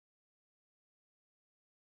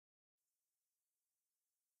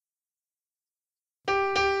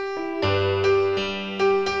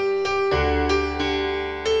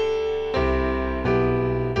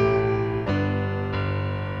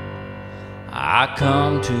I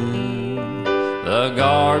come to the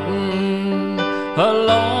garden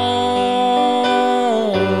alone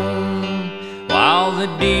while the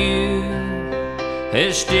dew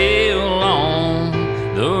is still on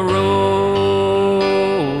the roses,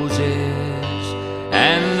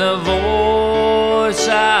 and the voice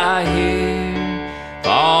I hear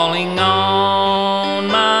falling on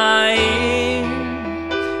my ear,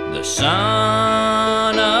 the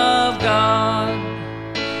Son of God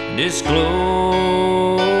discloses,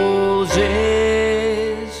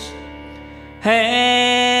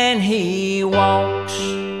 and He walks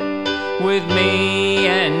with me,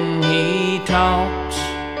 and He talks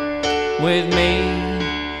with me,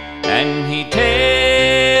 and He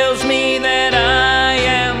tells me that I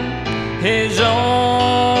am His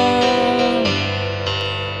own.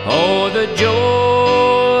 Oh, the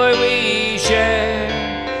joy we share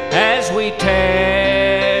as we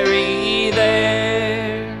tarry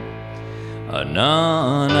there,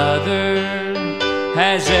 none other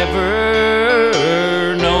has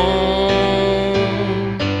ever known.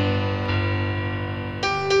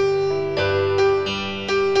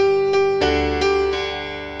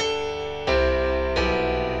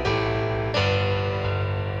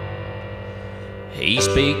 He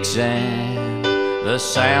speaks, and the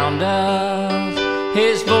sound of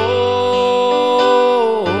His voice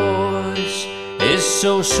is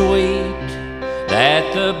so sweet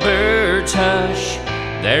that the birds hush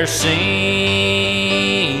their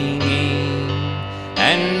singing,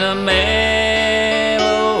 and the melody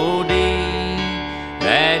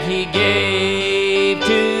that He gave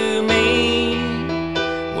to me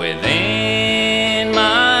within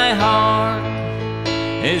my heart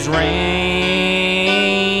is raining,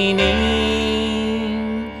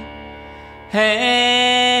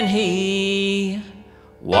 and He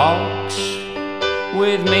walks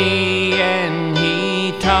with me, and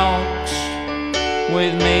He talks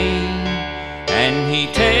with me, and He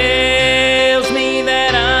tells me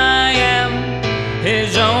that I am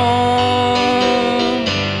His own.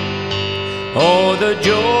 Oh, the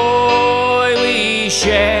joy we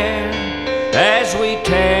share as we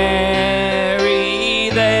tarry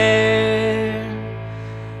there,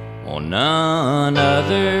 oh, none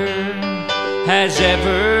other has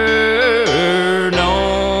ever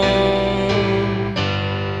known.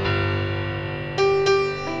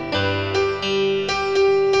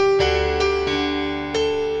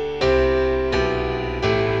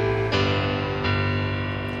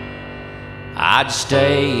 I'd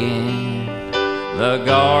stay in the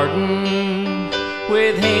garden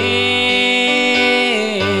with Him,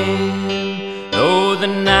 though the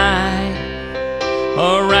night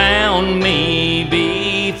around me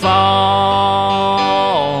be falling,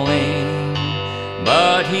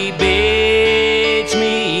 but He bids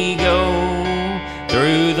me go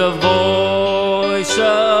through the voice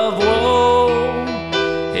of woe.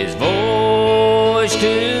 His voice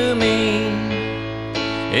to me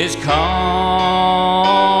is calling,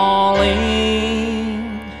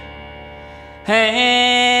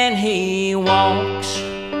 and He walks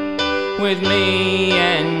with me,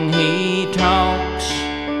 and He talks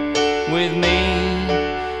with me,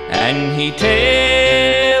 and He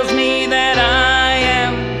tells me that I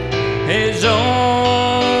am His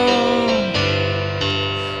own.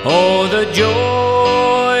 Oh, the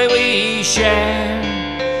joy we share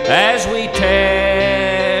as we tarry